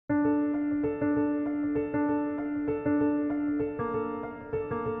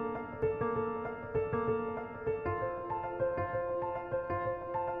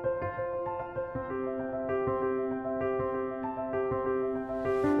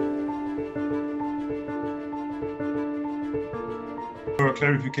For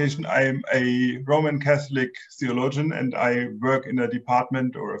clarification, I'm a Roman Catholic theologian and I work in a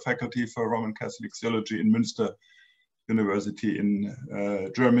department or a faculty for Roman Catholic theology in Münster University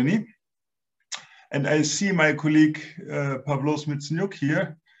in Germany. And I see my colleague Pavlos Mitsnyuk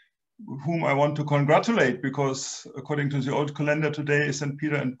here, whom I want to congratulate because according to the old calendar today is St.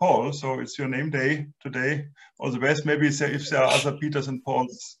 Peter and Paul, so it's your name day today. All the best. Maybe if there are other Peters and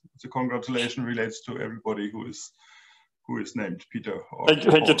Pauls, the congratulation relates to everybody who is named Peter.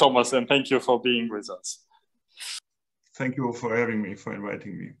 Thank you, Thomas, and thank you for being with us. Thank you for having me, for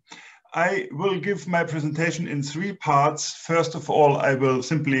inviting me. I will give my presentation in three parts. First of all, I will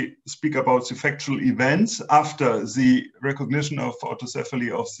simply speak about the factual events after the recognition of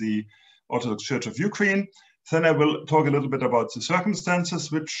autocephaly of the Orthodox Church of Ukraine. Then I will talk a little bit about the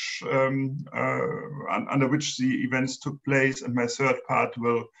circumstances which under which the events took place, and my third part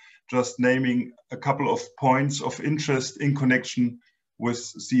will just naming a couple of points of interest in connection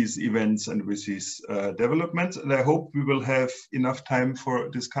with these events and with these developments. And I hope we will have enough time for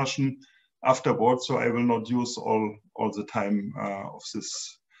discussion afterwards, so I will not use all the time of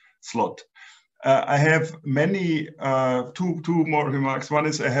this slot. I have many, two more remarks. One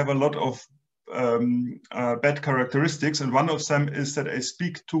is I have a lot of bad characteristics, and one of them is that I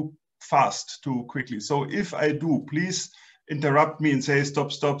speak too fast, too quickly. So if I do, please interrupt me and say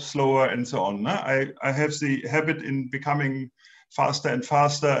stop, slower, and so on. I have the habit in becoming faster and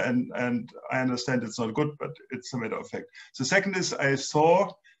faster, and I understand it's not good, but it's a matter of fact. The second is I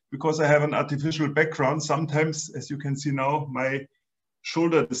saw, because I have an artificial background, sometimes, as you can see now, my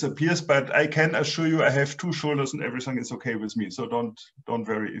shoulder disappears, but I can assure you I have two shoulders and everything is okay with me. So don't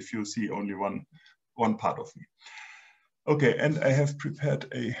worry if you see only one part of me. Okay, and I have prepared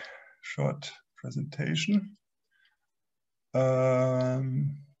a short presentation.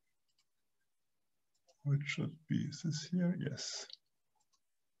 Which should be this here, yes.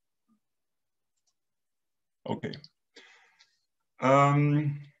 Okay.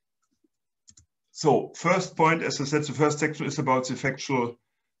 So first point, as I said, the first section is about the factual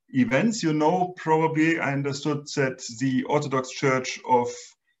events. You know, probably I understood that the Orthodox Church of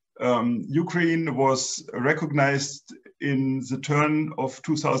Ukraine was recognized in the turn of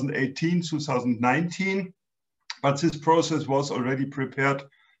 2018, 2019. But this process was already prepared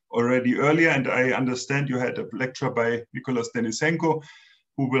already earlier, and I understand you had a lecture by Nicholas Denisenko,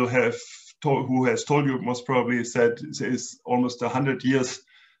 who has told you most probably that there is almost 100 years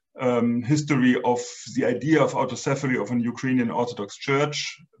history of the idea of autocephaly of an Ukrainian Orthodox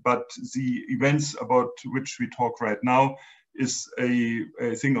Church, but the events about which we talk right now is a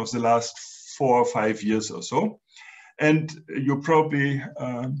thing of the last 4 or 5 years or so. And you probably,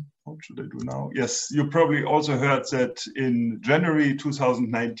 what should I do now? Yes, you probably also heard that in January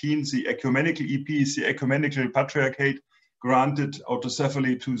 2019, the Ecumenical EP, the Ecumenical Patriarchate, granted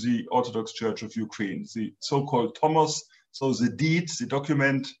autocephaly to the Orthodox Church of Ukraine, the so-called Tomos. So the deed, the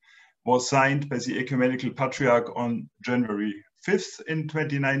document, was signed by the Ecumenical Patriarch on January 5th in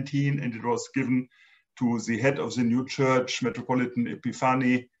 2019, and it was given to the head of the new church, Metropolitan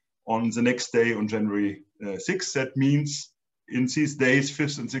Epiphany, on the next day, on January 6th. That means in these days,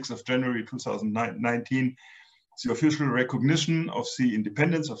 5th and 6th of January 2019, the official recognition of the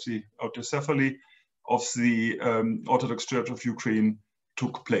independence of the autocephaly of the Orthodox Church of Ukraine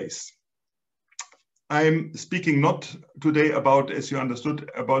took place. I'm speaking not today about, as you understood,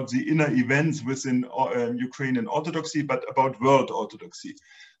 about the inner events within Ukrainian Orthodoxy, but about world Orthodoxy.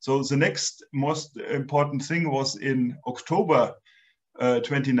 So the next most important thing was in October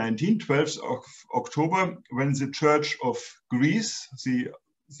 2019, 12th of October, when the Church of Greece, the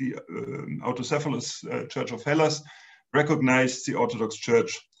autocephalous Church of Hellas, recognized the Orthodox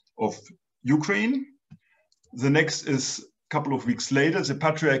Church of Ukraine. The next is a couple of weeks later, the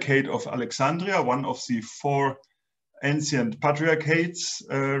Patriarchate of Alexandria, one of the 4 ancient patriarchates,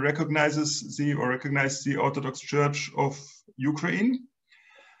 recognized the Orthodox Church of Ukraine.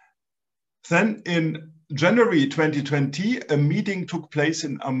 Then in January 2020, a meeting took place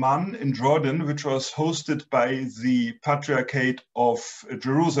in Amman in Jordan, which was hosted by the Patriarchate of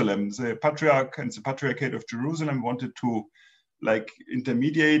Jerusalem. The Patriarch and the Patriarchate of Jerusalem wanted to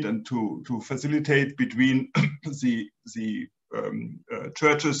intermediate and to facilitate between the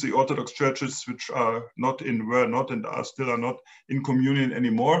churches, the Orthodox churches, which were not and still are not in communion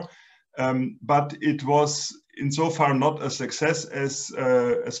anymore. But it was insofar not a success as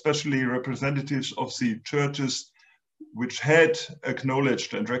especially representatives of the churches which had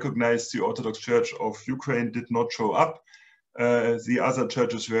acknowledged and recognized the Orthodox Church of Ukraine did not show up. The other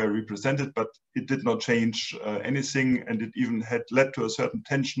churches were represented, but it did not change anything, and it even had led to a certain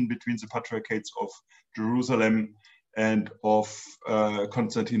tension between the patriarchates of Jerusalem and of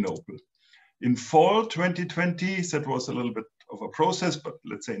Constantinople. In fall 2020, that was a little bit of a process, but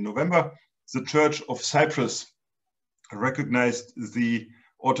let's say in November, the Church of Cyprus recognized the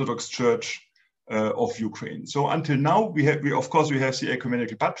Orthodox Church of Ukraine. So until now, we of course have the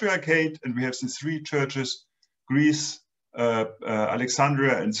Ecumenical Patriarchate, and we have the three churches, Greece,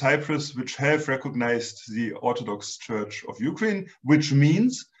 Alexandria, and Cyprus, which have recognized the Orthodox Church of Ukraine, which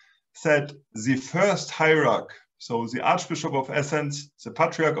means that the first hierarch, so the Archbishop of Athens, the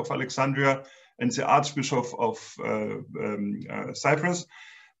Patriarch of Alexandria, and the Archbishop of Cyprus,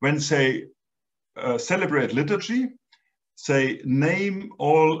 when they celebrate liturgy, they name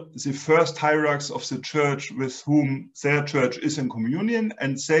all the first hierarchs of the church with whom their church is in communion,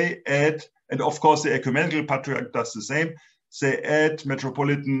 and they add, and of course the Ecumenical Patriarch does the same, they add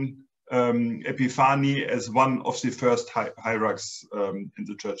Metropolitan Epiphany as one of the first hierarchs in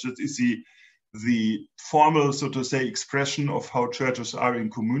the church. That is the formal, so to say, expression of how churches are in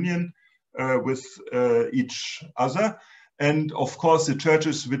communion with each other. And of course, the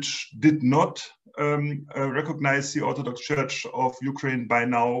churches which did not recognize the Orthodox Church of Ukraine by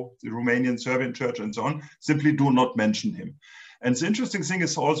now, the Romanian, Serbian Church, and so on, simply do not mention him. And the interesting thing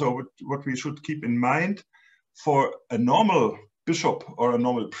is also what we should keep in mind: for a normal bishop or a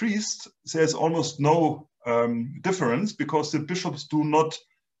normal priest, there's almost no difference, because the bishops do not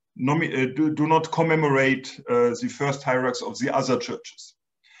commemorate the first hierarchs of the other churches.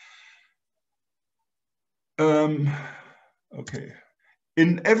 Okay.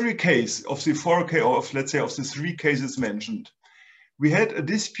 In every case of the 4K, or of, let's say, of the 3 cases mentioned, we had a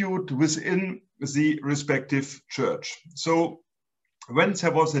dispute within the respective church. So when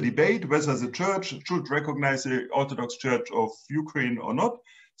there was a debate whether the church should recognize the Orthodox Church of Ukraine or not,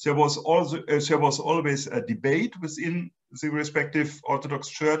 there was always a debate within the respective Orthodox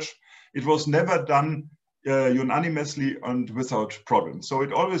Church. It was never done unanimously and without problem. So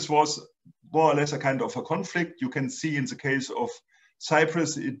it always was more or less a kind of a conflict. You can see in the case of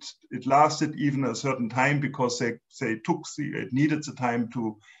Cyprus, it lasted even a certain time, because it needed the time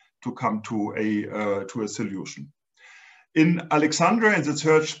to come to a solution. In Alexandria, in the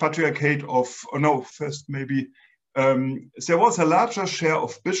Church Patriarchate of, there was a larger share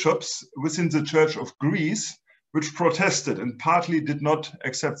of bishops within the Church of Greece which protested and partly did not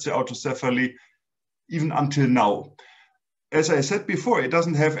accept the autocephaly even until now. As I said before, it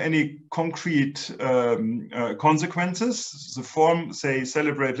doesn't have any concrete consequences. The form, say,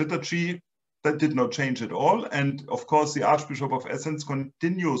 celebrate liturgy, that did not change at all. And of course, the Archbishop of Athens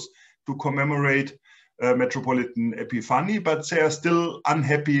continues to commemorate Metropolitan Epiphany, but they are still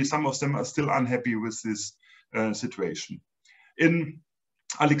unhappy. Some of them are still unhappy with this situation. In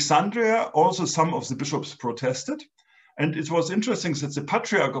Alexandria, also some of the bishops protested. And it was interesting that the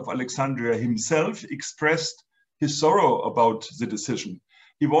Patriarch of Alexandria himself expressed his sorrow about the decision.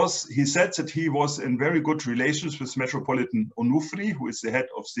 He said that he was in very good relations with Metropolitan Onufri, who is the head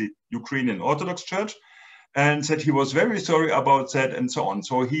of the Ukrainian Orthodox Church, and said he was very sorry about that, and so on.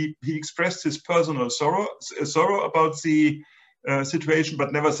 So he expressed his personal sorrow about the situation,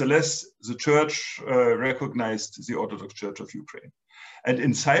 but nevertheless, the church recognized the Orthodox Church of Ukraine. And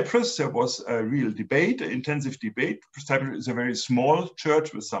in Cyprus, there was a real debate, an intensive debate. Cyprus is a very small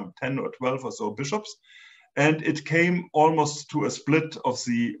church with some 10 or 12 or so bishops, and it came almost to a split of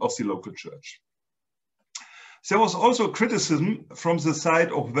the local church. There was also criticism from the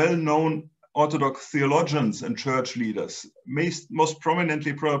side of well-known Orthodox theologians and church leaders, most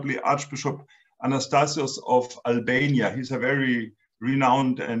prominently probably Archbishop Anastasios of Albania. He's a very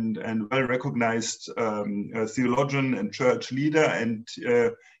renowned and well-recognized theologian and church leader, and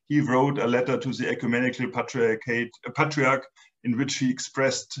he wrote a letter to the Ecumenical Patriarch in which he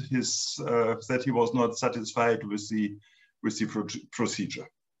expressed that he was not satisfied with the procedure.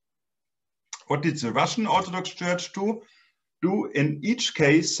 What did the Russian Orthodox Church do? In each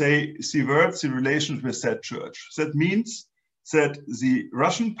case, they severed the relations with that church. That means that the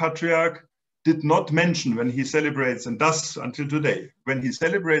Russian Patriarch did not mention, when he celebrates, and does until today, when he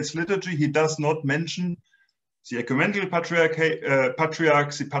celebrates liturgy, he does not mention the Ecumenical Patriarch, the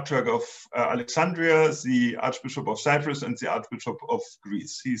Patriarch of Alexandria, the Archbishop of Cyprus, and the Archbishop of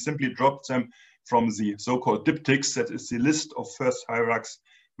Greece. He simply dropped them from the so-called diptychs, that is the list of first hierarchs,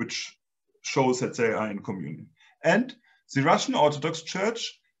 which shows that they are in communion. And the Russian Orthodox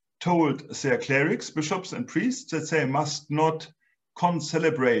Church told their clerics, bishops, and priests that they must not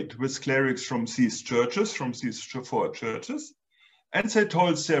concelebrate with clerics from these churches, from these 4 churches. And they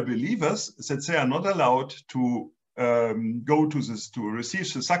told their believers that they are not allowed to go to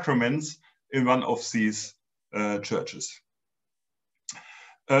receive the sacraments in one of these churches.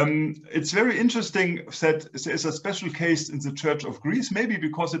 It's very interesting that there's a special case in the Church of Greece, maybe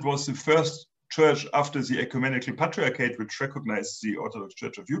because it was the first church after the Ecumenical Patriarchate which recognized the Orthodox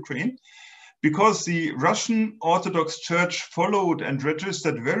Church of Ukraine, because the Russian Orthodox Church followed and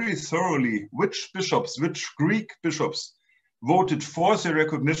registered very thoroughly which bishops, which Greek bishops voted for the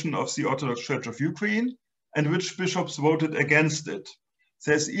recognition of the Orthodox Church of Ukraine and which bishops voted against it.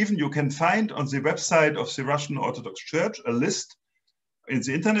 There's even, you can find on the website of the Russian Orthodox Church a list in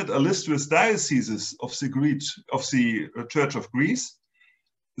the internet, a list with dioceses of the Church of Greece,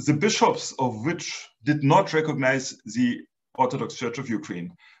 the bishops of which did not recognize the Orthodox Church of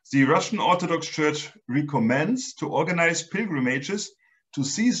Ukraine. The Russian Orthodox Church recommends to organize pilgrimages to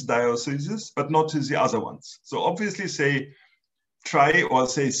these dioceses, but not to the other ones. So obviously they try, or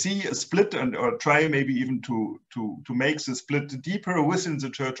they see a split, or try maybe even to make the split deeper within the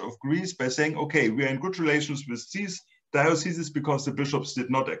Church of Greece by saying, okay, we are in good relations with these dioceses because the bishops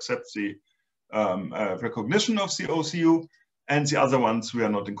did not accept the recognition of the OCU, and the other ones we are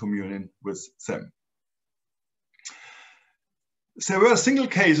not in communion with them. There were single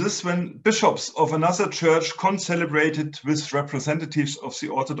cases when bishops of another church concelebrated with representatives of the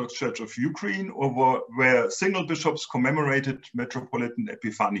Orthodox Church of Ukraine, or where single bishops commemorated Metropolitan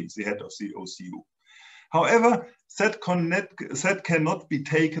Epiphany, the head of the OCU. However, that cannot be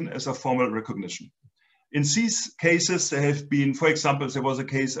taken as a formal recognition. In these cases, there have been, for example, there was a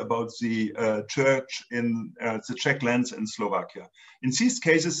case about the church in the Czech lands in Slovakia. In these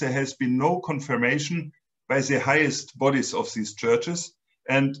cases, there has been no confirmation by the highest bodies of these churches,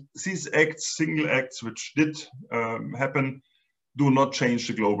 and these acts, single acts which did happen, do not change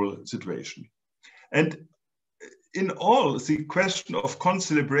the global situation. And in all, the question of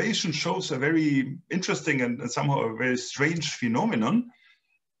concelebration shows a very interesting and somehow a very strange phenomenon,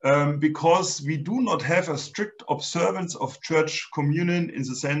 because we do not have a strict observance of church communion in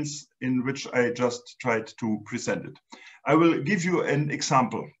the sense in which I just tried to present it. I will give you an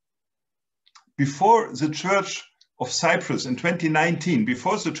example. Before the Church of Cyprus in 2019,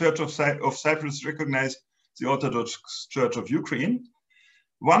 before the Church of Cyprus recognized the Orthodox Church of Ukraine,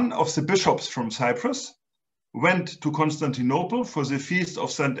 one of the bishops from Cyprus went to Constantinople for the feast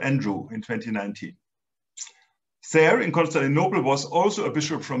of St. Andrew in 2019. There in Constantinople was also a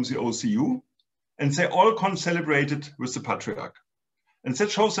bishop from the OCU, and they all concelebrated with the Patriarch. And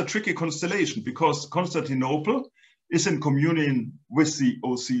that shows a tricky constellation, because Constantinople is in communion with the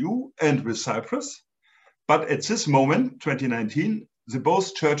OCU and with Cyprus. But at this moment, 2019,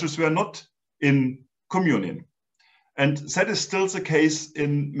 both churches were not in communion. And that is still the case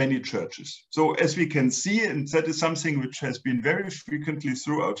in many churches. So as we can see, and that is something which has been very frequently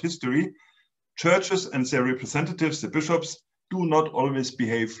throughout history, churches and their representatives, the bishops, do not always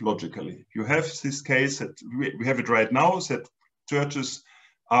behave logically. You have this case that we have it right now, that churches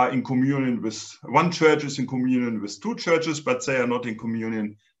are in communion with, one church is in communion with two churches, but they are not in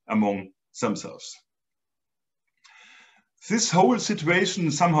communion among themselves. This whole situation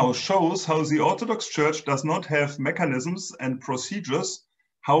somehow shows how the Orthodox Church does not have mechanisms and procedures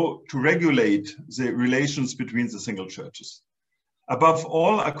how to regulate the relations between the single churches. Above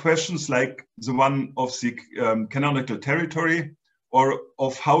all are questions like the one of the canonical territory, or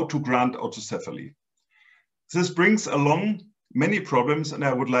of how to grant autocephaly. This brings along many problems, and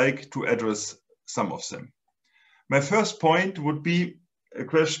I would like to address some of them. My first point would be a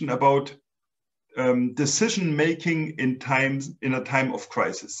question about decision-making in a time of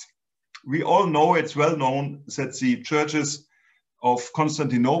crisis. We all know, it's well known, that the churches of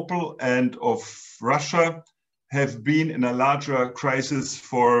Constantinople and of Russia have been in a larger crisis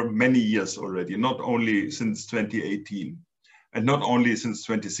for many years already, not only since 2018 and not only since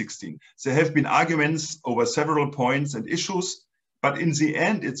 2016. There have been arguments over several points and issues, but in the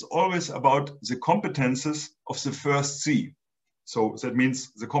end, it's always about the competences of the first see. So that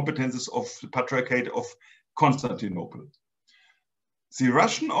means the competences of the Patriarchate of Constantinople. The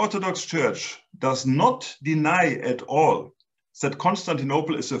Russian Orthodox Church does not deny at all that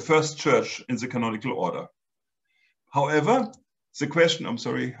Constantinople is the first church in the canonical order. However, the question, I'm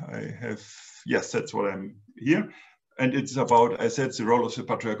sorry, yes, that's what I'm here. And it's about, I said, the role of the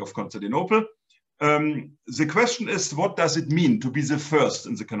Patriarch of Constantinople. The question is, what does it mean to be the first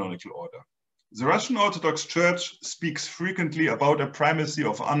in the canonical order? The Russian Orthodox Church speaks frequently about a primacy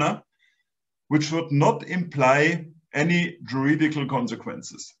of honor, which would not imply any juridical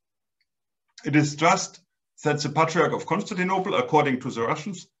consequences. It is just that the Patriarch of Constantinople, according to the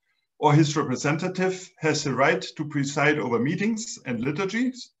Russians, or his representative, has the right to preside over meetings and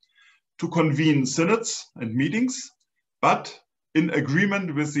liturgies, to convene synods and meetings, but in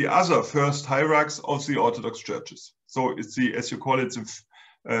agreement with the other first hierarchs of the Orthodox churches. So it's the, as you call it, the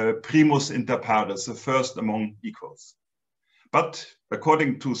primus inter pares, the first among equals. But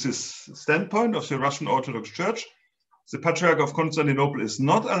according to this standpoint of the Russian Orthodox Church, the Patriarch of Constantinople is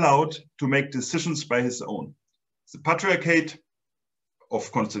not allowed to make decisions by his own. The Patriarchate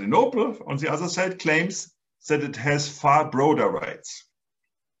of Constantinople, on the other side, claims that it has far broader rights.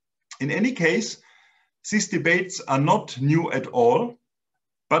 In any case, these debates are not new at all,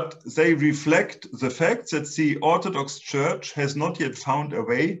 but they reflect the fact that the Orthodox Church has not yet found a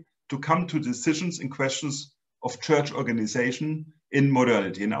way to come to decisions in questions of church organization in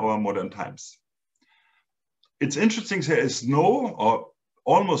modernity, in our modern times. It's interesting, there is no or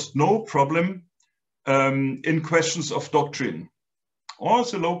almost no problem in questions of doctrine. All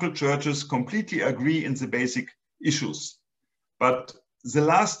the local churches completely agree in the basic issues, but the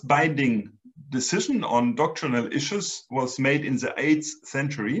last binding decision on doctrinal issues was made in the 8th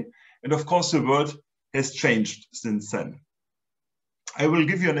century, and of course the world has changed since then. I will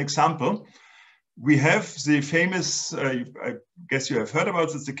give you an example. We have the famous, I guess you have heard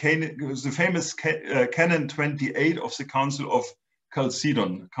about it, the famous Canon 28 of the Council of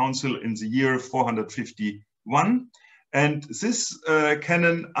Chalcedon, council in the year 451. And this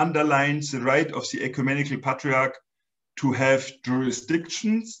canon underlines the right of the Ecumenical Patriarch to have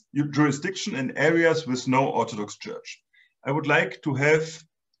jurisdiction in areas with no Orthodox Church. I would like to have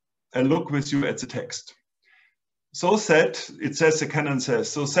a look with you at the text. So said, it says, the canon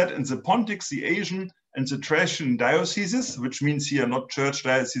says, so said in the Pontic, the Asian, and the Thracian dioceses, which means here not church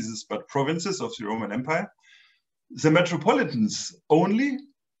dioceses, but provinces of the Roman Empire, the metropolitans only,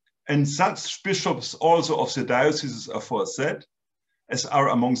 and such bishops also of the dioceses aforesaid, as are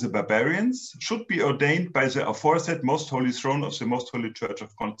among the barbarians, should be ordained by the aforesaid most holy throne of the most holy Church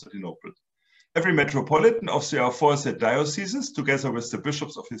of Constantinople. Every metropolitan of the aforesaid dioceses, together with the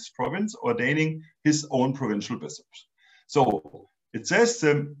bishops of his province, ordaining his own provincial bishops. So it says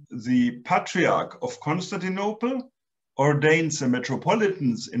the Patriarch of Constantinople ordains the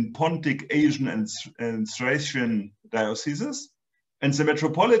metropolitans in Pontic, Asian, and Thracian dioceses, and the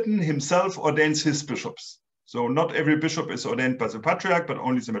metropolitan himself ordains his bishops. So not every bishop is ordained by the Patriarch, but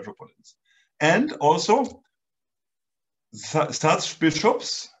only the metropolitans. And also such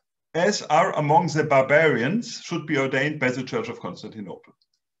bishops as are among the barbarians should be ordained by the Church of Constantinople.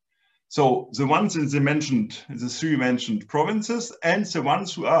 So the ones in the three mentioned provinces, and the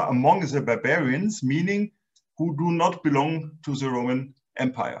ones who are among the barbarians, meaning who do not belong to the Roman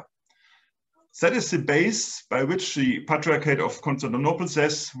Empire. That is the base by which the Patriarchate of Constantinople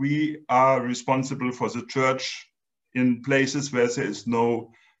says we are responsible for the church in places where there is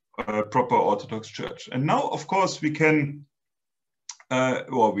no proper Orthodox Church. And now, of course, we can,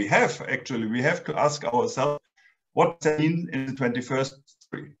 we have to ask ourselves, what does that mean in the 21st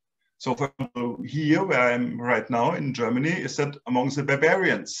century? So for example, here where I am right now in Germany, is that among the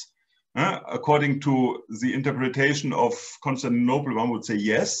barbarians? According to the interpretation of Constantinople, one would say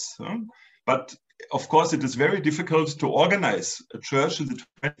yes. But of course, it is very difficult to organize a church in the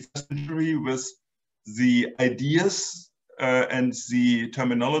 21st century with the ideas and the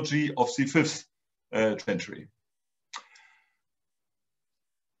terminology of the 5th century.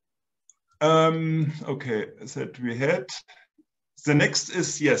 Okay, that we had. The next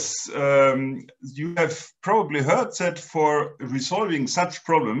is, yes, you have probably heard that for resolving such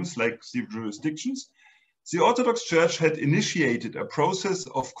problems like the jurisdictions, the Orthodox Church had initiated a process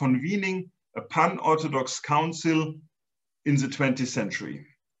of convening a pan-Orthodox council in the 20th century.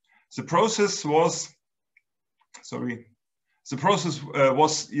 The process was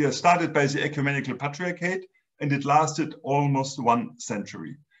started by the Ecumenical Patriarchate, and it lasted almost 1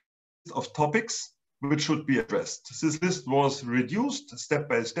 century. Of topics which should be addressed. This list was reduced step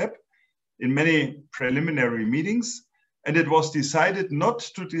by step in many preliminary meetings, and it was decided not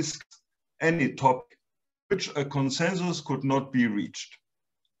to discuss any topic which a consensus could not be reached.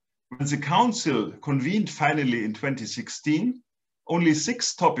 When the council convened finally in 2016, only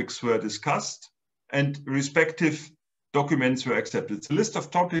 6 topics were discussed and respective documents were accepted. The list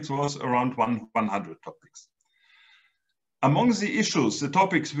of topics was around 100 topics. Among the issues, the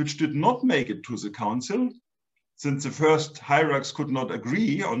topics which did not make it to the council, since the first hierarchs could not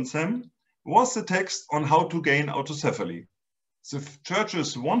agree on them, was the text on how to gain autocephaly.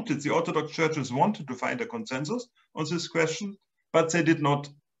 The Orthodox churches wanted to find a consensus on this question, but they did not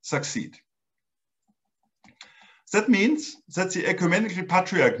succeed. That means that the Ecumenical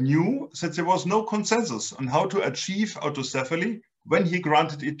Patriarch knew that there was no consensus on how to achieve autocephaly when he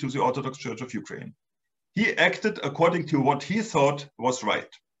granted it to the Orthodox Church of Ukraine. He acted according to what he thought was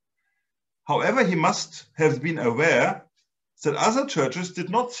right. However, he must have been aware that other churches did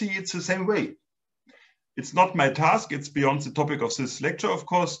not see it the same way. It's not my task, it's beyond the topic of this lecture, of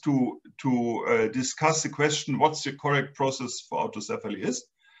course, to discuss the question, what's the correct process for autocephaly is.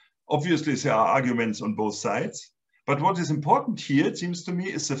 Obviously, there are arguments on both sides. But what is important here, it seems to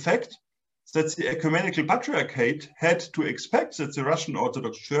me, is the fact that the Ecumenical Patriarchate had to expect that the Russian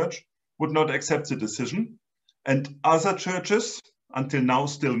Orthodox Church would not accept the decision. And other churches, until now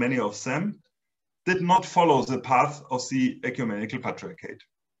still many of them, did not follow the path of the Ecumenical Patriarchate.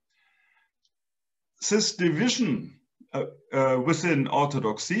 This division within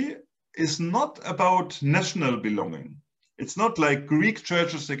Orthodoxy is not about national belonging. It's not like Greek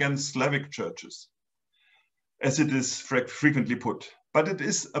churches against Slavic churches, as it is frequently put, but it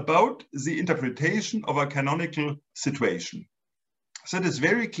is about the interpretation of a canonical situation. So it is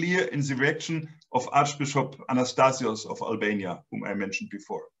very clear in the reaction of Archbishop Anastasios of Albania, whom I mentioned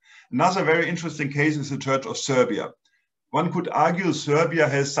before. Another very interesting case is the Church of Serbia. One could argue Serbia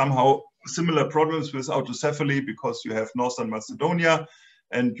has somehow similar problems with autocephaly because you have Northern Macedonia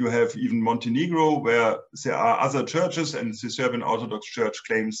and you have even Montenegro, where there are other churches and the Serbian Orthodox Church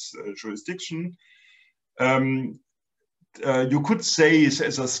claims jurisdiction. You could say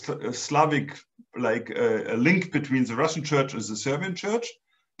as a Slavic, like a link between the Russian church and the Serbian church.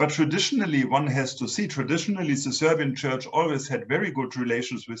 But traditionally, one has to see, traditionally, the Serbian church always had very good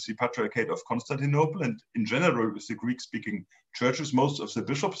relations with the Patriarchate of Constantinople and in general with the Greek-speaking churches. Most of the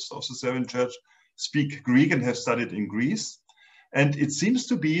bishops of the Serbian church speak Greek and have studied in Greece. And it seems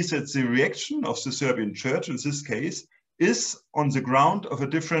to be that the reaction of the Serbian church in this case is on the ground of a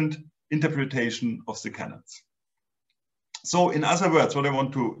different interpretation of the canons. So in other words, what I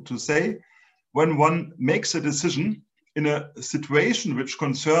want to say, when one makes a decision in a situation which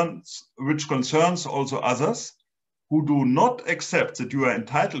concerns also others who do not accept that you are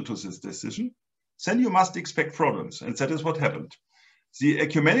entitled to this decision, then you must expect problems. And that is what happened. The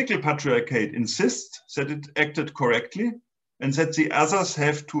Ecumenical Patriarchate insists that it acted correctly and that the others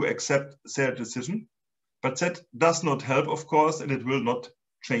have to accept their decision. But that does not help, of course, and it will not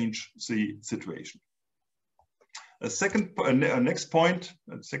change the situation. Next point,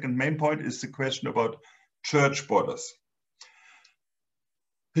 the second main point is the question about church borders.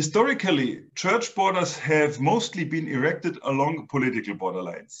 Historically, church borders have mostly been erected along political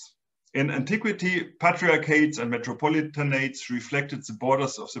borderlines. In antiquity, patriarchates and metropolitanates reflected the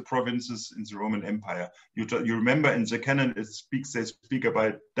borders of the provinces in the Roman Empire. You remember in the canon, they speak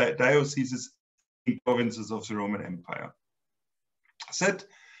about dioceses in provinces of the Roman Empire. That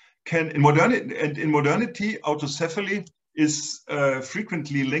can, in modernity, autocephaly is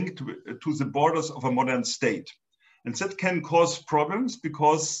frequently linked to the borders of a modern state. And that can cause problems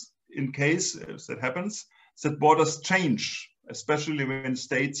because in case that happens, that borders change, especially when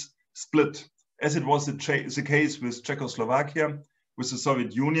states split, as it was the case with Czechoslovakia, with the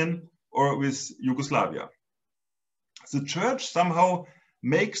Soviet Union, or with Yugoslavia. The church somehow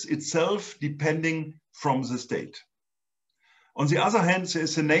makes itself depending from the state. On the other hand, there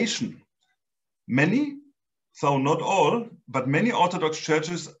is a nation. Many, though not all, but many Orthodox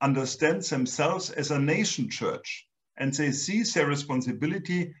churches understand themselves as a nation church, and they see their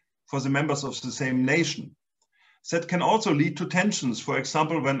responsibility for the members of the same nation. That can also lead to tensions. For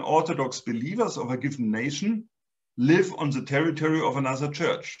example, when Orthodox believers of a given nation live on the territory of another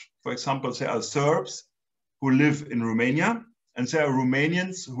church. For example, there are Serbs who live in Romania, and there are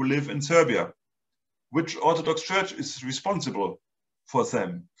Romanians who live in Serbia. Which Orthodox church is responsible for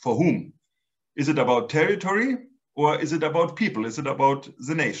them? For whom? Is it about territory or is it about people? Is it about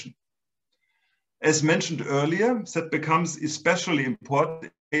the nation? As mentioned earlier, that becomes especially important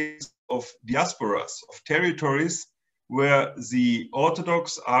in the case of diasporas, of territories where the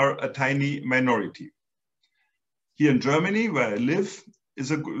Orthodox are a tiny minority. Here in Germany, where I live,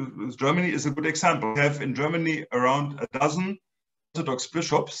 Germany is a good example. We have in Germany around a dozen Orthodox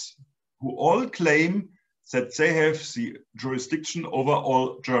bishops who all claim that they have the jurisdiction over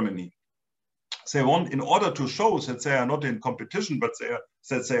all Germany. They want, in order to show that they are not in competition, but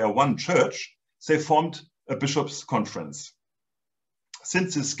that they are one church, they formed a bishops' conference.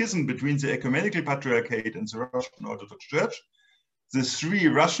 Since the schism between the Ecumenical Patriarchate and the Russian Orthodox Church, the 3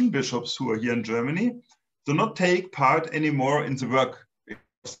 Russian bishops who are here in Germany do not take part anymore in the work of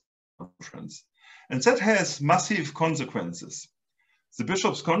the conference. And that has massive consequences. The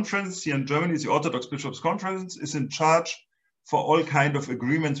Bishops' Conference here in Germany, the Orthodox Bishops' Conference, is in charge for all kinds of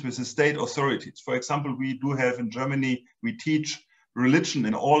agreements with the state authorities. For example, we do have in Germany, we teach religion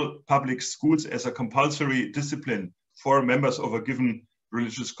in all public schools as a compulsory discipline for members of a given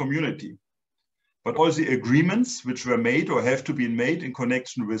religious community. But all the agreements which were made or have to be made in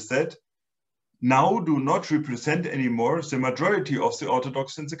connection with that now do not represent anymore the majority of the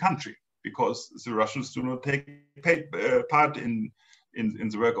Orthodox in the country. because the Russians do not take part in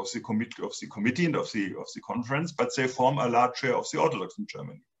the work of the committee and of the conference, but they form a large share of the Orthodox in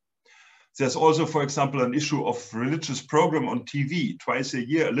Germany. There's also, for example, an issue of religious program on TV. Twice a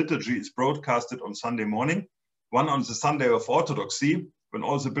year, a liturgy is broadcasted on Sunday morning, one on the Sunday of Orthodoxy, when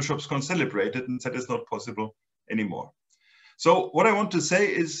all the bishops can celebrate it, and that is not possible anymore. So what I want to say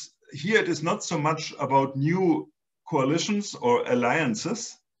is, here it is not so much about new coalitions or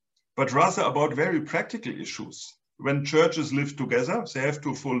alliances, but rather about very practical issues. When churches live together, they have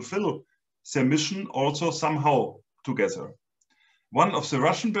to fulfill their mission also somehow together. One of the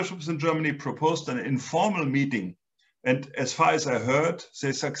Russian bishops in Germany proposed an informal meeting, and as far as I heard,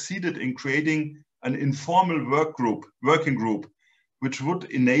 they succeeded in creating an informal working group, which would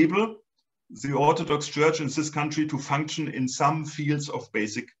enable the Orthodox Church in this country to function in some fields of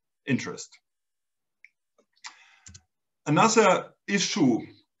basic interest. Another issue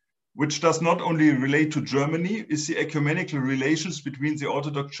which does not only relate to Germany is the ecumenical relations between the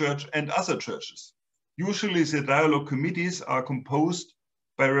Orthodox Church and other churches. Usually the dialogue committees are composed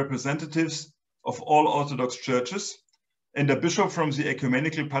by representatives of all Orthodox churches, and a bishop from the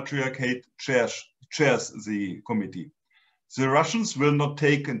Ecumenical Patriarchate chairs the committee. The Russians will not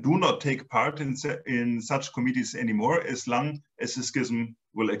take and do not take part in such committees anymore as long as the schism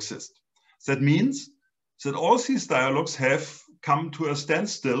will exist. That means that all these dialogues have come to a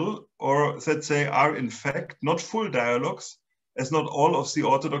standstill, or that they are in fact not full dialogues, as not all of the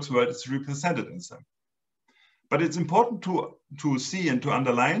Orthodox world is represented in them. But it's important to see and to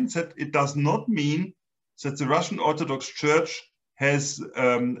underline that it does not mean that the Russian Orthodox Church has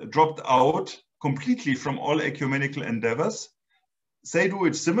dropped out completely from all ecumenical endeavors. They do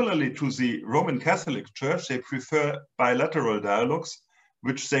it similarly to the Roman Catholic Church. They prefer bilateral dialogues,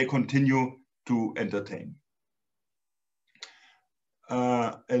 which they continue to entertain.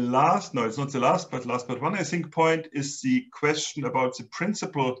 Last but one, I think, point is the question about the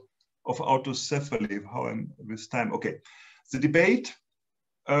principle of autocephaly. How I'm with time. Okay, the debate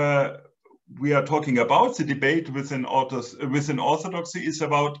we are talking about, the debate within Orthodoxy is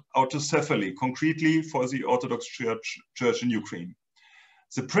about autocephaly, concretely for the Orthodox Church in Ukraine.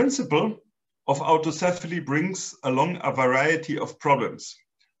 The principle of autocephaly brings along a variety of problems.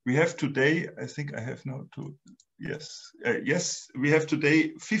 We have today, I think I have now to, yes, we have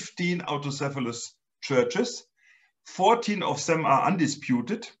today 15 autocephalous churches. 14 of them are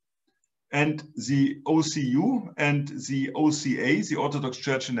undisputed, and the OCU and the OCA, the Orthodox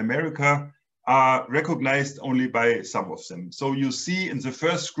Church in America, are recognized only by some of them. So you see in the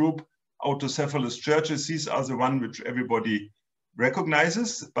first group, autocephalous churches, these are the ones which everybody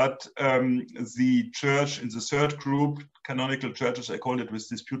recognizes, but the church in the third group, canonical churches, I call it with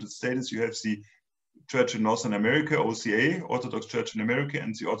disputed status, you have the Church in Northern America, OCA, Orthodox Church in America,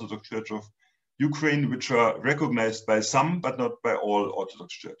 and the Orthodox Church of Ukraine, which are recognized by some, but not by all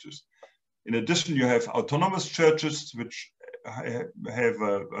Orthodox churches. In addition, you have autonomous churches, which have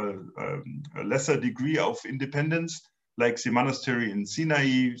a lesser degree of independence, like the monastery in Sinai,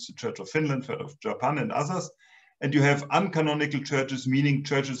 the Church of Finland, of Japan, and others. And you have uncanonical churches, meaning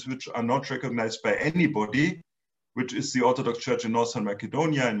churches which are not recognized by anybody, which is the Orthodox Church in Northern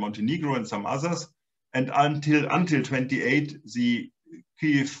Macedonia and Montenegro and some others. And until 28, the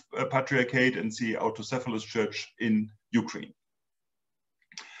Kiev Patriarchate and the autocephalous church in Ukraine.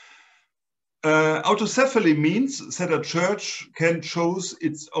 Autocephaly means that a church can choose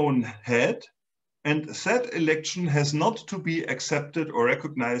its own head, and that election has not to be accepted or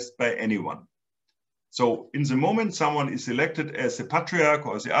recognized by anyone. So in the moment someone is elected as the patriarch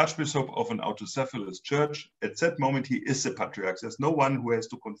or the archbishop of an autocephalous church, at that moment he is the patriarch. There's no one who has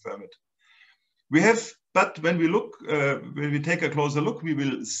to confirm it. But when we take a closer look, we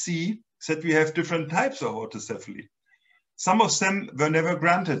will see that we have different types of autocephaly. Some of them were never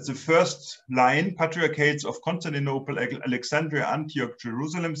granted. The first line, patriarchates of Constantinople, Alexandria, Antioch,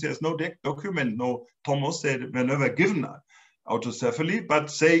 Jerusalem, there's no document, no tomos, they were never given autocephaly, but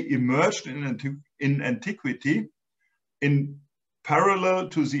they emerged in antiquity in parallel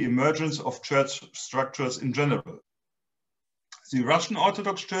to the emergence of church structures in general. The Russian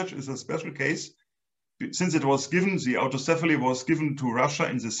Orthodox Church is a special case. Since it was given, the autocephaly was given to Russia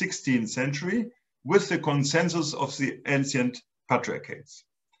in the 16th century with the consensus of the ancient patriarchates.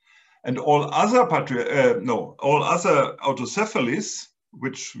 And all other autocephalies,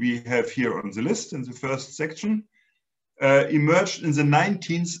 which we have here on the list in the first section, emerged in the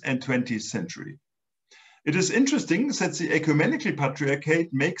 19th and 20th century. It is interesting that the Ecumenical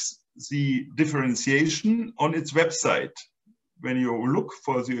Patriarchate makes the differentiation on its website. When you look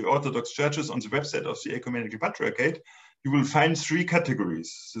for the Orthodox churches on the website of the Ecumenical Patriarchate, you will find three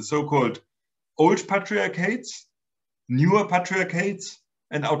categories: the so-called old patriarchates, newer patriarchates,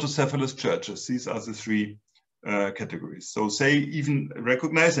 and autocephalous churches. These are the three categories. So they even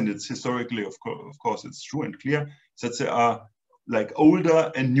recognize, and it's historically, of course, it's true and clear, that there are like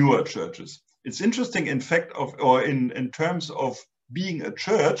older and newer churches. It's interesting, in fact, in terms of being a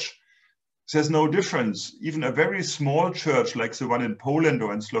church, there's no difference. Even a very small church like the one in Poland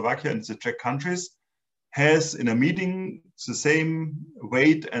or in Slovakia and the Czech countries has in a meeting the same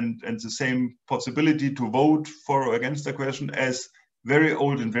weight and the same possibility to vote for or against the question as very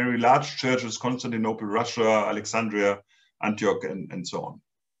old and very large churches, Constantinople, Russia, Alexandria, Antioch, and so on.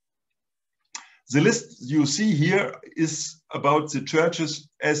 The list you see here is about the churches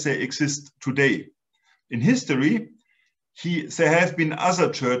as they exist today. In history, there have been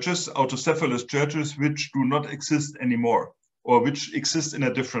other churches, autocephalous churches, which do not exist anymore, or which exist in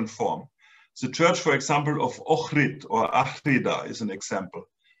a different form. The church, for example, of Ohrid or Achrida is an example.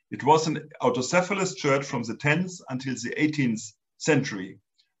 It was an autocephalous church from the 10th until the 18th century.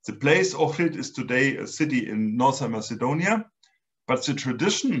 The place Ohrid is today a city in Northern Macedonia, but the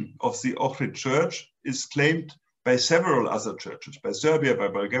tradition of the Ohrid church is claimed by several other churches, by Serbia, by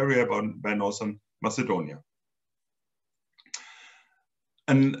Bulgaria, by Northern Macedonia.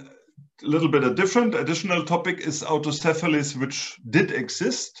 And a little bit a different additional topic is autocephalous, which did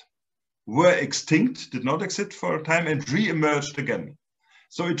exist, were extinct, did not exist for a time, and re-emerged again.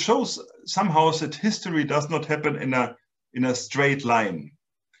 So it shows somehow that history does not happen in a straight line.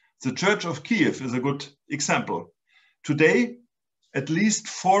 The Church of Kiev is a good example. Today, at least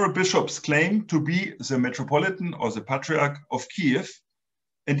 4 bishops claim to be the metropolitan or the patriarch of Kiev,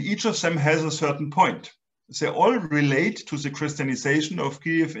 and each of them has a certain point. They all relate to the Christianization of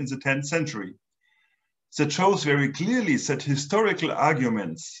Kiev in the 10th century. That shows very clearly that historical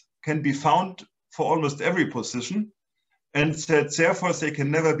arguments can be found for almost every position, and that therefore they can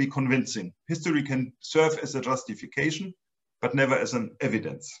never be convincing. History can serve as a justification, but never as an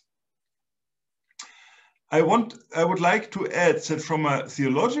evidence. I would like to add that from a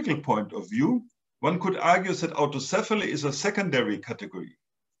theological point of view, one could argue that autocephaly is a secondary category.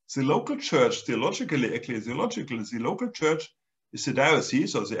 The local church, theologically, ecclesiologically, the local church is the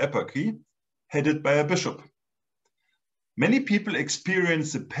diocese or the eparchy headed by a bishop. Many people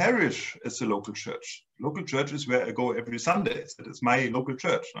experience the parish as the local church. Local church is where I go every Sunday. That is my local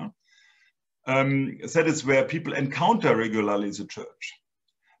church. No? That is where people encounter regularly the church.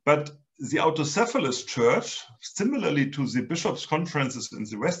 But the autocephalous church, similarly to the bishops' conferences in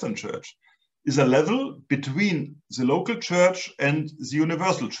the Western church, is a level between the local church and the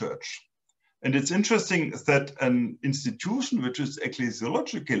universal church. And it's interesting that an institution which is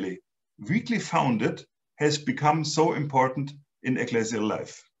ecclesiologically weakly founded has become so important in ecclesial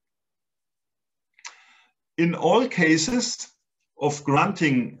life. In all cases of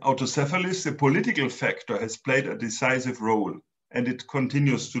granting autocephalous, the political factor has played a decisive role, and it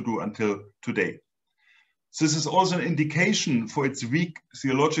continues to do until today. This is also an indication for its weak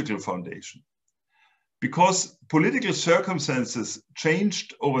theological foundation. Because political circumstances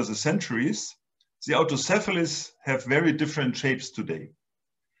changed over the centuries, the autocephalous have very different shapes today.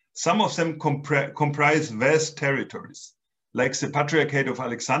 Some of them comprise vast territories, like the Patriarchate of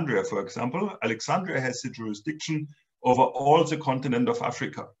Alexandria, for example. Alexandria has the jurisdiction over all the continent of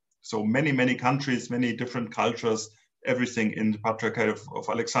Africa. So many, many countries, many different cultures, everything in the Patriarchate of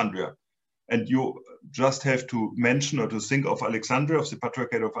Alexandria. And you just have to mention or to think of Alexandria, of the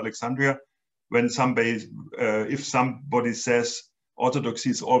Patriarchate of Alexandria, when if somebody says Orthodoxy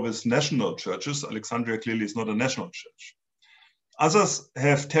is always national churches, Alexandria clearly is not a national church. Others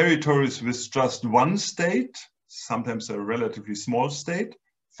have territories with just one state, sometimes a relatively small state,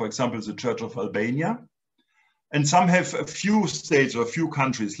 for example, the Church of Albania. And some have a few states or a few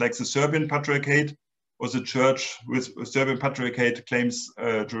countries, like the Serbian Patriarchate, or the church with Serbian Patriarchate claims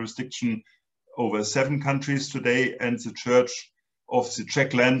jurisdiction over 7 countries today, and the Church of the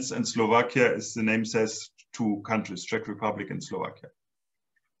Czech lands and Slovakia, as the name says, 2 countries, Czech Republic and Slovakia.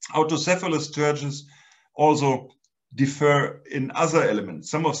 Autocephalous churches also differ in other elements.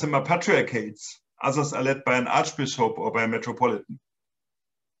 Some of them are patriarchates, others are led by an archbishop or by a metropolitan.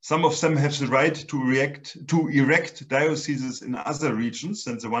 Some of them have the right to erect dioceses in other regions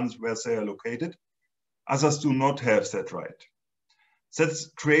than the ones where they are located. Others do not have that right. That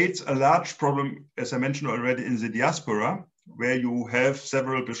creates a large problem, as I mentioned already, in the diaspora, where you have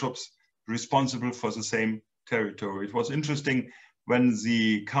several bishops responsible for the same territory. It was interesting when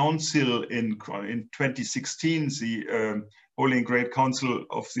the council in 2016, the Holy and Great Council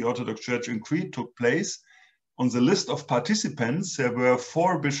of the Orthodox Church in Crete took place. On the list of participants, there were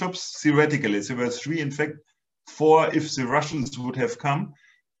 4 bishops, theoretically. There were 3, in fact, 4, if the Russians would have come,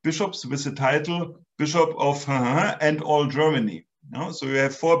 bishops with the title Bishop of and all Germany. So you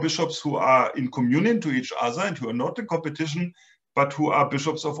have 4 bishops who are in communion to each other and who are not in competition, but who are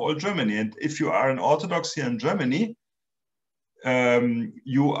bishops of all Germany. And if you are an Orthodox here in Germany,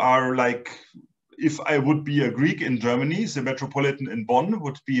 you are like, if I would be a Greek in Germany, the Metropolitan in Bonn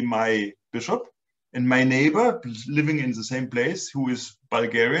would be my bishop, and my neighbor living in the same place, who is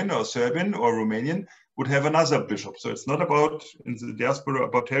Bulgarian or Serbian or Romanian, would have another bishop. So it's not about, in the diaspora,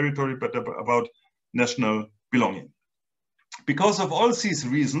 about territory, but about national belonging. Because of all these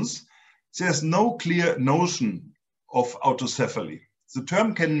reasons, there's no clear notion of autocephaly. The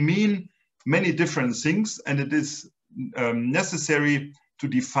term can mean many different things, and it is necessary to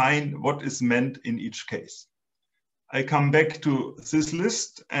define what is meant in each case. I come back to this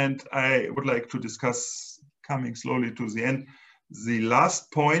list, and I would like to discuss, coming slowly to the end, the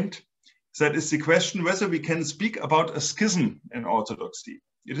last point. That is the question whether we can speak about a schism in Orthodoxy.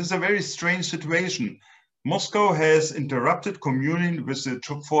 It is a very strange situation. Moscow has interrupted communion with the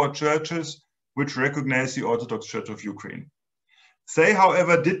 4 churches which recognize the Orthodox Church of Ukraine. They,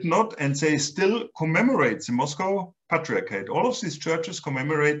 however, did not, and they still commemorate the Moscow Patriarchate. All of these churches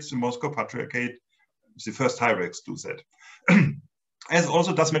commemorate the Moscow Patriarchate. The first hierarchs do that, as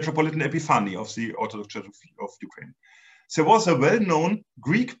also does Metropolitan Epiphany of the Orthodox Church of Ukraine. There was a well-known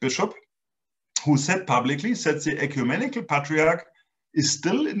Greek bishop who said publicly that the Ecumenical Patriarch is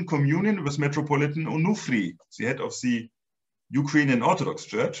still in communion with Metropolitan Onufri, the head of the Ukrainian Orthodox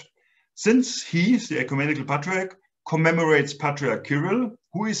Church, since he, the Ecumenical Patriarch, commemorates Patriarch Kirill,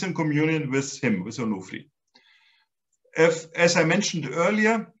 who is in communion with him, with Onufri. As I mentioned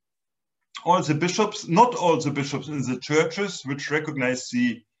earlier, all the bishops, not all the bishops in the churches which recognize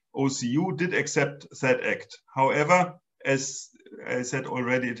the OCU did accept that act. However, as I said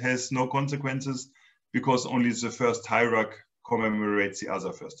already, it has no consequences because only the first hierarch commemorates the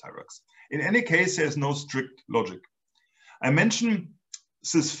other first hierarchs. In any case, there's no strict logic. I mention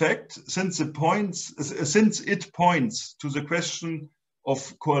this fact since it points to the question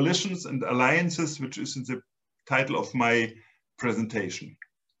of coalitions and alliances, which is in the title of my presentation.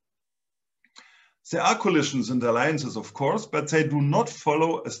 There are coalitions and alliances, of course, but they do not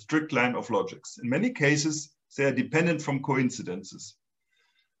follow a strict line of logics. In many cases, they are dependent from coincidences.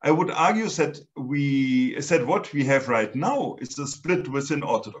 I would argue that what we have right now is a split within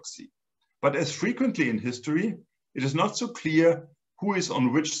Orthodoxy. But as frequently in history, it is not so clear who is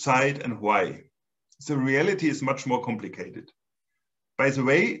on which side and why. The reality is much more complicated. By the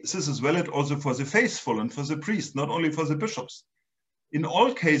way, this is valid also for the faithful and for the priests, not only for the bishops. In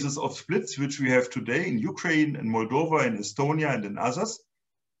all cases of splits which we have today in Ukraine, in Moldova, in Estonia, and in others,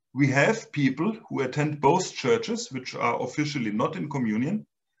 we have people who attend both churches, which are officially not in communion,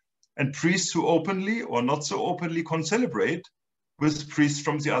 and priests who openly or not so openly concelebrate with priests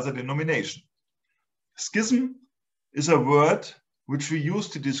from the other denomination. Schism is a word which we use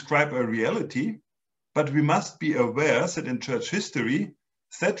to describe a reality, but we must be aware that in church history,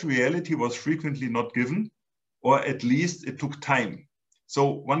 that reality was frequently not given, or at least it took time. So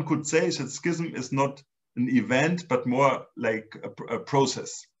one could say that schism is not an event, but more like a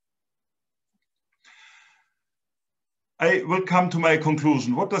process. I will come to my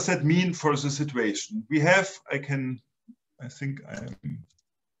conclusion. What does that mean for the situation? We have,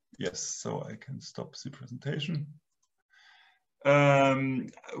 yes, so I can stop the presentation.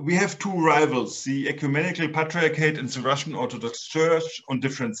 We have 2 rivals, the Ecumenical Patriarchate and the Russian Orthodox Church on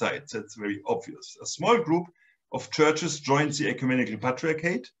different sides. That's very obvious. A small group of churches joined the Ecumenical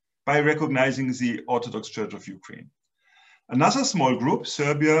Patriarchate by recognizing the Orthodox Church of Ukraine. Another small group,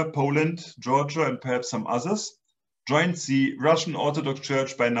 Serbia, Poland, Georgia, and perhaps some others, joined the Russian Orthodox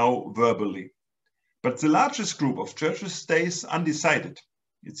Church by now verbally. But the largest group of churches stays undecided.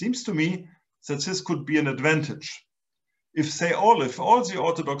 It seems to me that this could be an advantage. If all the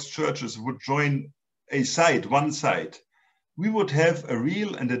Orthodox churches would join one side, we would have a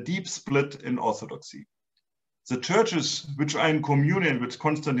real and a deep split in Orthodoxy. The churches which are in communion with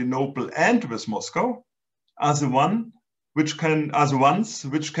Constantinople and with Moscow are the ones which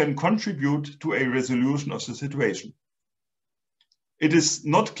can contribute to a resolution of the situation. It is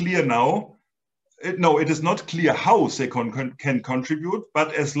not clear now, it is not clear how they can contribute,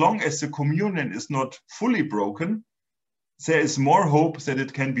 but as long as the communion is not fully broken, there is more hope that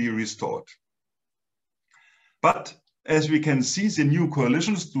it can be restored. But as we can see, the new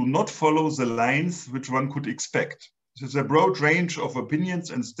coalitions do not follow the lines which one could expect. There's a broad range of opinions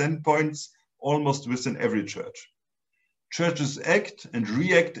and standpoints almost within every church. Churches act and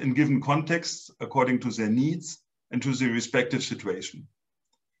react in given contexts according to their needs and to the respective situation.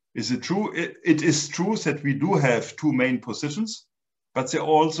 Is it true? It is true that we do have two main positions, but there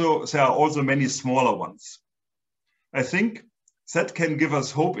are also many smaller ones. I think that can give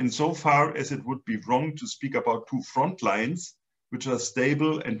us hope insofar as it would be wrong to speak about two front lines which are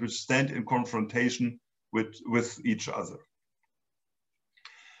stable and which stand in confrontation with each other.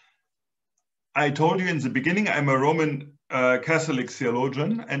 I told you in the beginning, I'm a Roman Catholic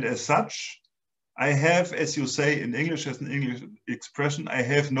theologian, and as such, I have, as you say in English, as an English expression, I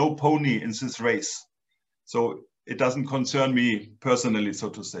have no pony in this race. So it doesn't concern me personally, so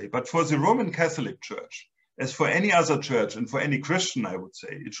to say. But for the Roman Catholic Church, as for any other church and for any Christian, I would say,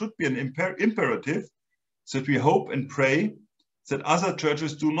 it should be an imperative that we hope and pray that other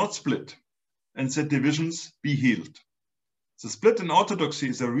churches do not split and that divisions be healed. The split in Orthodoxy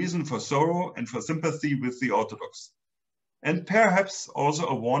is a reason for sorrow and for sympathy with the Orthodox, and perhaps also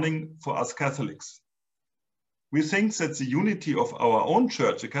a warning for us Catholics. We think that the unity of our own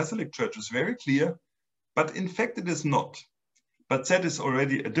church, the Catholic Church, is very clear, but in fact it is not. But that is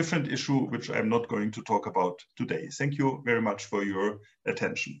already a different issue, which I'm not going to talk about today. Thank you very much for your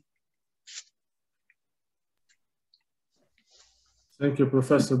attention. Thank you,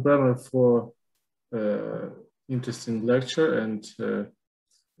 Professor Bremer, for interesting lecture. And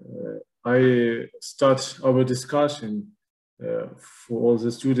I start our discussion for all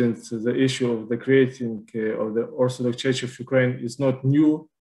the students. The issue of the creating of the Orthodox Church of Ukraine is not new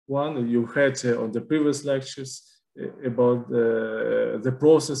one. You had on the previous lectures about the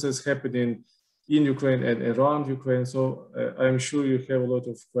processes happening in Ukraine and around Ukraine. So I'm sure you have a lot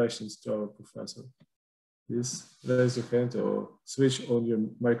of questions to our professor. Please raise your hand or switch on your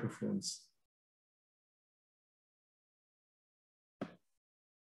microphones.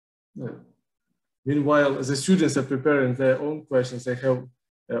 Meanwhile, the students are preparing their own questions. I have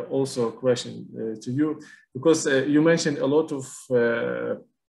also a question to you, because you mentioned a lot of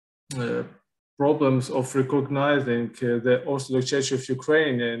problems of recognizing the Orthodox Church of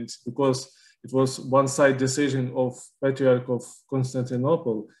Ukraine, and because it was one-side decision of Patriarch of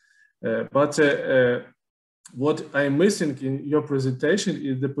Constantinople. But what I'm missing in your presentation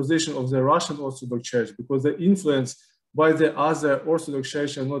is the position of the Russian Orthodox Church, because the influence by the other Orthodox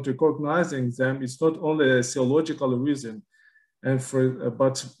Church and not recognizing them, it's not only a theological reason,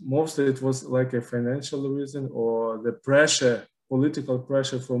 but mostly it was like a financial reason or the pressure, political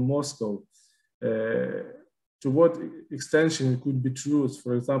pressure from Moscow. To what extension it could be true?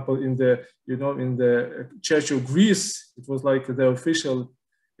 For example, in the Church of Greece, it was like the official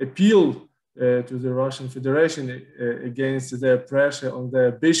appeal to the Russian Federation against their pressure on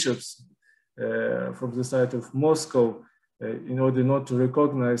their bishops from the side of Moscow in order not to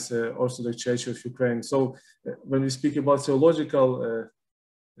recognize the Orthodox Church of Ukraine. So when we speak about theological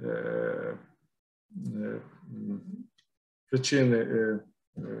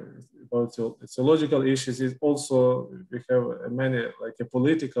about theological issues, is also we have many like a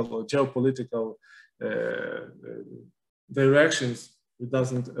political or geopolitical directions. It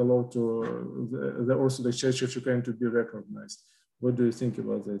doesn't allow to the Orthodox Church of Ukraine to be recognized. What do you think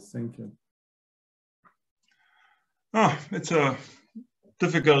about this? Thank you. It's a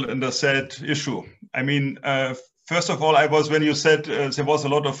difficult and a sad issue. I mean, first of all, when you said there was a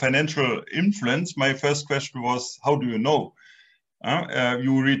lot of financial influence, my first question was, how do you know?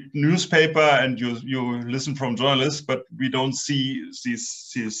 You read newspaper and you listen from journalists, but we don't see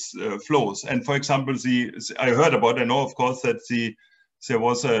these flows. And for example, I know of course that there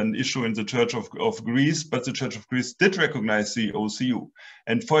was an issue in the Church of Greece, but the Church of Greece did recognize the OCU.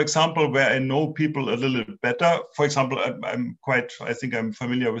 And for example, where I know people a little bit better, for example, I think I'm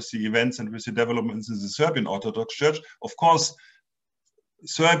familiar with the events and with the developments in the Serbian Orthodox Church. Of course,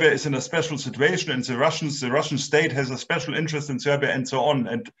 Serbia is in a special situation, and the Russian state has a special interest in Serbia and so on,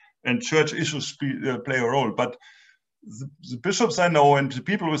 and church issues play a role. But the bishops I know and the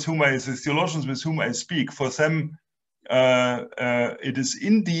people the theologians with whom I speak, for them, it is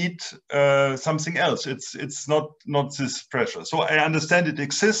indeed something else. It's not this pressure. So I understand it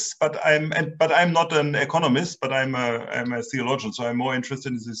exists, but I'm not an economist, but I'm a theologian. So I'm more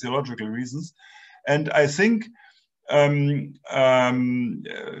interested in the theological reasons. And I think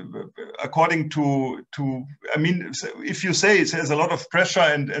according to I mean, if you say there's a lot of pressure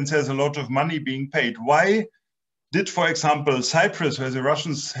and there's a lot of money being paid, why did, for example, Cyprus, where the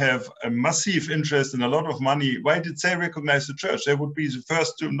Russians have a massive interest and a lot of money, why did they recognize the church? They would be the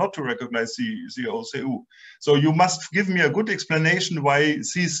first not to recognize the OCU. So you must give me a good explanation why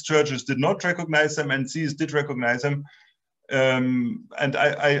these churches did not recognize them and these did recognize them. And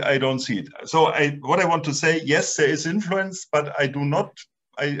I don't see it. So what I want to say, yes, there is influence, but I do not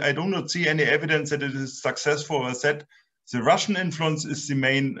see any evidence that it is successful, or that The Russian influence is the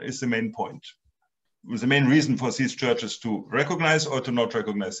main point. The main reason for these churches to recognize or to not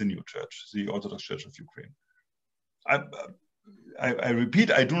recognize the new church, the Orthodox Church of Ukraine. I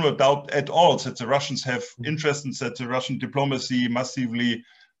repeat, I do not doubt at all that the Russians have interest and that the Russian diplomacy massively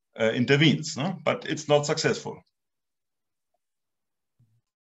intervenes, no? But it's not successful.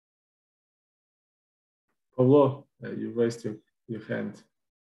 Pablo, you raised your hand.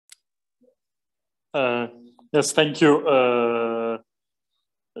 Yes, thank you,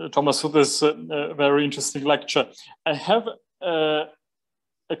 Thomas, for this very interesting lecture. I have a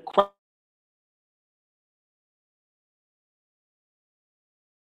question.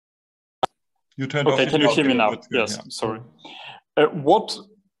 You turned okay, off. Can you hear me now? Good, yes, yeah. Sorry. What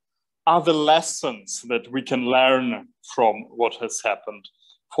are the lessons that we can learn from what has happened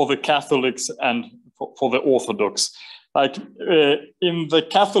for the Catholics and for the Orthodox? Like in the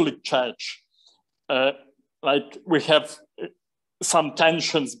Catholic Church, like we have some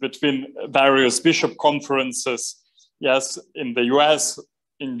tensions between various bishop conferences, yes, in the US,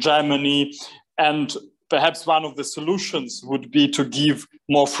 in Germany, and perhaps one of the solutions would be to give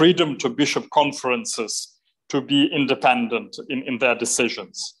more freedom to bishop conferences to be independent in their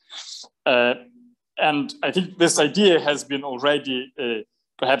decisions. And I think this idea has been already,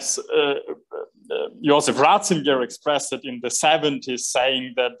 perhaps Joseph Ratzinger expressed it in the 70s,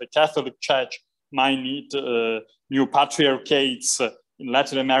 saying that the Catholic Church might need new patriarchates in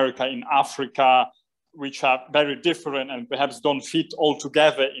Latin America, in Africa, which are very different and perhaps don't fit all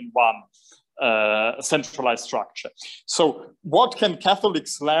together in one centralized structure. So what can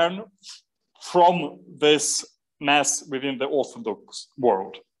Catholics learn from this mess within the Orthodox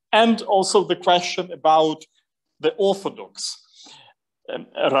world? And also the question about the Orthodox.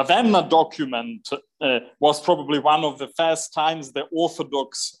 A Ravenna document was probably one of the first times the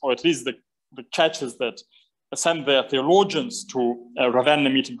Orthodox, or at least the churches that sent their theologians to a Ravenna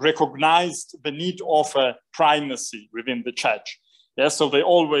meeting, recognized the need of a primacy within the church. Yes, so they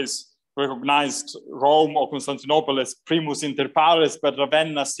always recognized Rome or Constantinople as primus inter pares, but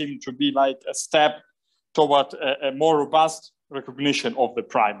Ravenna seemed to be like a step toward a more robust recognition of the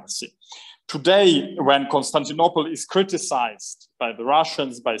primacy. Today, when Constantinople is criticized by the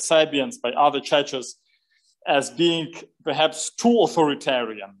Russians, by Serbians, by other churches as being perhaps too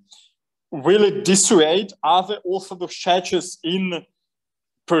authoritarian, will it dissuade other Orthodox churches in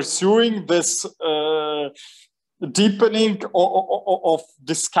pursuing this deepening of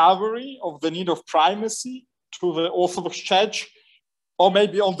discovery of the need of primacy to the Orthodox Church? Or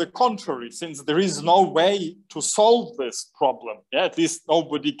maybe on the contrary, since there is no way to solve this problem, yeah, at least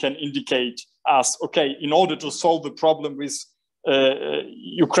nobody can indicate us, okay, in order to solve the problem with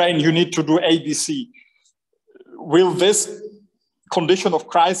Ukraine, you need to do ABC. Will this condition of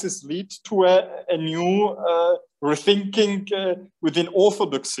crisis lead to a new rethinking within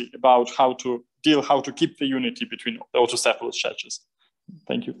Orthodoxy about how to keep the unity between the autocephalous churches?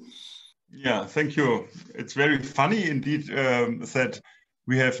 Thank you. Yeah, thank you. It's very funny indeed that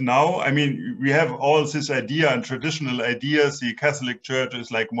we have now, I mean, we have all this idea and traditional ideas. The Catholic Church is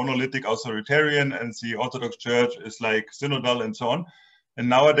like monolithic authoritarian and the Orthodox Church is like synodal and so on. And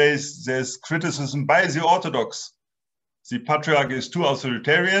nowadays there's criticism by the Orthodox. The Patriarch is too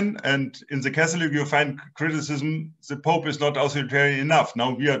authoritarian, and in the Catholic you find criticism, the Pope is not authoritarian enough.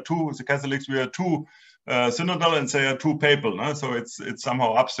 Now we are too, the Catholics, we are too synodal and they are too papal. No? So it's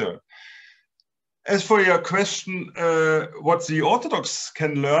somehow absurd. As for your question, what the Orthodox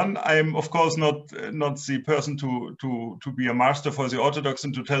can learn, I'm of course not the person to be a master for the Orthodox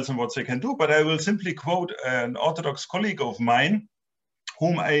and to tell them what they can do, but I will simply quote an Orthodox colleague of mine,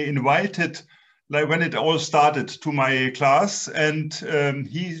 whom I invited, like when it all started, to my class, and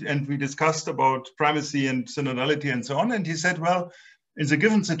we discussed about primacy and synodality and so on, and he said, well, in the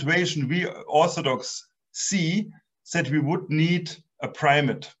given situation, we Orthodox see that we would need a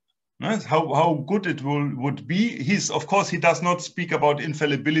primate. How good it would be. Of course, he does not speak about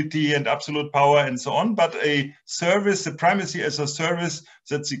infallibility and absolute power and so on, but a service, the primacy as a service,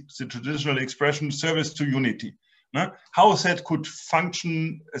 that's the traditional expression, service to unity. How that could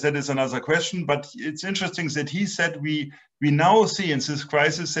function, that is another question, but it's interesting that he said we now see in this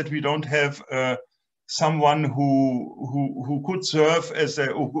crisis that we don't have someone who could serve as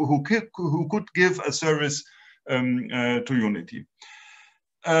who could give a service to unity.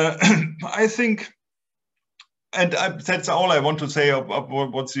 I think, and that's all I want to say about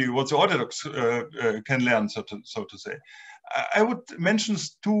what the Orthodox can learn, so to say. I would mention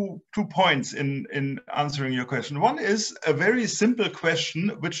two points in answering your question. One is a very simple question,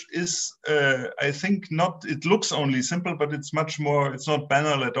 which is, I think, it looks only simple, but it's much more, it's not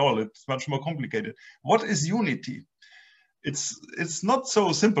banal at all. It's much more complicated. What is unity? it's not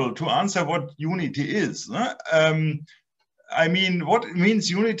so simple to answer what unity is. I mean, what means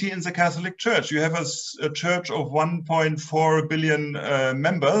unity in the Catholic Church? You have a church of 1.4 billion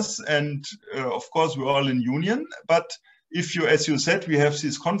members, and of course we're all in union. But if you, as you said, we have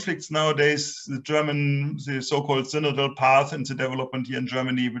these conflicts nowadays, the so-called synodal path and the development here in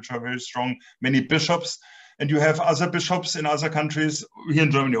Germany, which are very strong, many bishops. And you have other bishops in other countries, here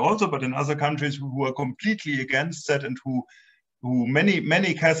in Germany also, but in other countries who are completely against that, and who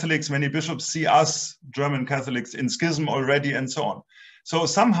many Catholics, many bishops see us, German Catholics, in schism already, and so on. So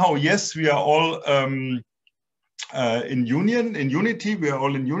somehow, yes, we are all in unity, we are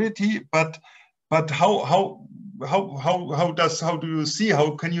all in unity, but how do you see,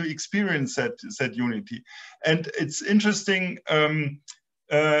 how can you experience that unity? And it's interesting,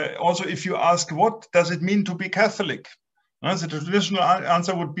 also, if you ask, what does it mean to be Catholic? The traditional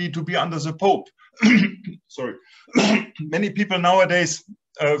answer would be to be under the Pope. Sorry. Many people nowadays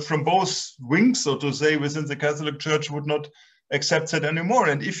from both wings, so to say, within the Catholic Church would not accept that anymore.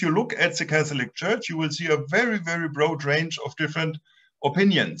 And if you look at the Catholic Church, you will see a very, very broad range of different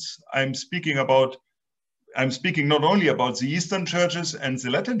opinions. I'm speaking not only about the Eastern churches and the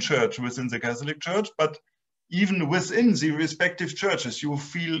Latin Church within the Catholic Church, but even within the respective churches, you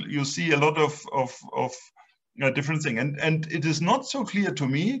see a lot of different thing. And it is not so clear to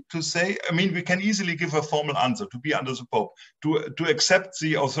me to say, I mean, we can easily give a formal answer to be under the Pope, to accept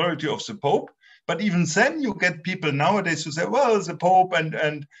the authority of the Pope. But even then you get people nowadays who say, well, the Pope,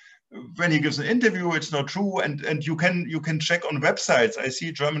 and when he gives an interview, it's not true. And you can check on websites. I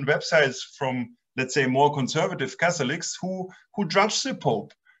see German websites from, let's say, more conservative Catholics who judge the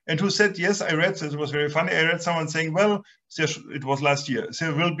Pope. And who said, yes, I read, this was very funny, I read someone saying, well, it was last year,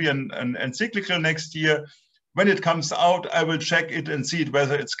 there will be an encyclical next year. When it comes out, I will check it and see it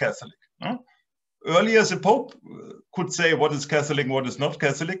whether it's Catholic. Earlier, the Pope could say what is Catholic, what is not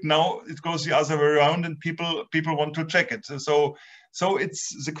Catholic. Now it goes the other way around, and people want to check it. So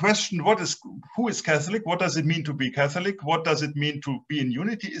it's the question, who is Catholic? What does it mean to be Catholic? What does it mean to be in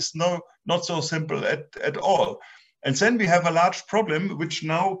unity? Is not so simple at all. And then we have a large problem, which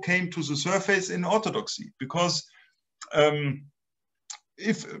now came to the surface in Orthodoxy, because let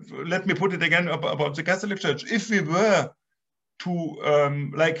me put it again about the Catholic Church. If we were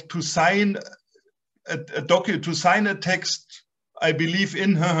to sign a document, to sign a text, I believe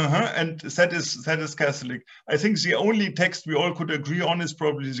in, and that is Catholic. I think the only text we all could agree on is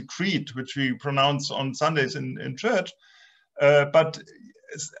probably the Creed, which we pronounce on Sundays in church. But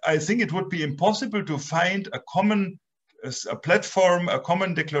I think it would be impossible to find a platform, a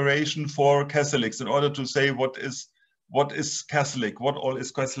common declaration for Catholics in order to say what is Catholic, what all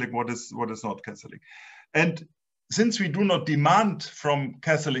is Catholic, what is not Catholic. And since we do not demand from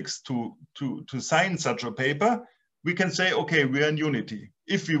Catholics to sign such a paper, we can say, okay, we are in unity.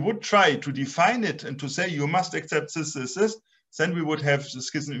 If we would try to define it and to say you must accept this, then we would have the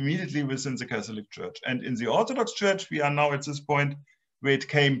schism immediately within the Catholic Church. And in the Orthodox Church, we are now at this point where it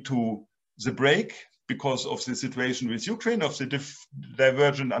came to the break because of the situation with Ukraine, of the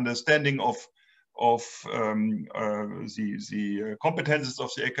divergent understanding of the competences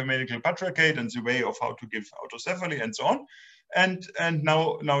of the Ecumenical Patriarchate and the way of how to give autocephaly and so on. And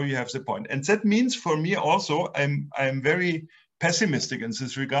now you have the point. And that means for me also, I'm very pessimistic in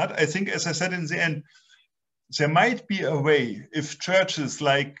this regard. I think, as I said in the end, there might be a way if churches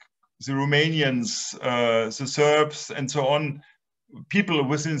like the Romanians, the Serbs, and so on, people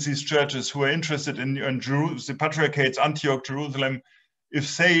within these churches who are interested in the Patriarchates, Antioch, Jerusalem,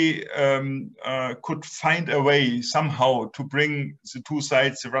 if they could find a way somehow to bring the two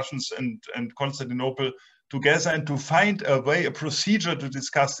sides, the Russians and Constantinople, together and to find a way, a procedure to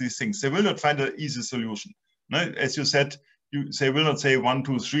discuss these things, they will not find an easy solution. As you said, they will not say 1,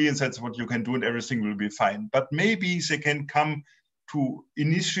 2, 3, and that's what you can do and everything will be fine. But maybe they can come to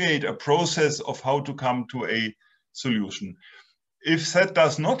initiate a process of how to come to a solution. If that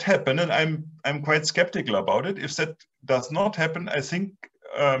does not happen, and I'm quite skeptical about it, if that does not happen, I think,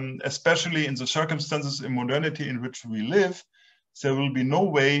 especially in the circumstances in modernity in which we live, there will be no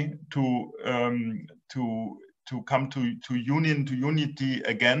way to come to unity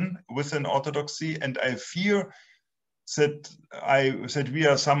again within Orthodoxy, and I fear that we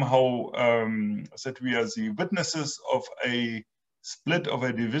are somehow that we are the witnesses of a split, of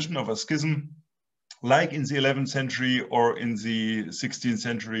a division, of a schism, like in the 11th century or in the 16th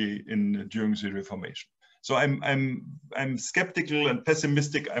century during the Reformation. So I'm skeptical and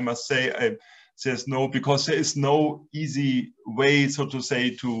pessimistic, I must say. Because there is no easy way, so to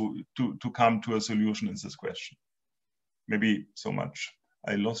say, to come to a solution in this question. Maybe so much.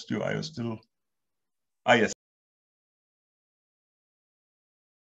 I lost you. Are you still? Ah, yes.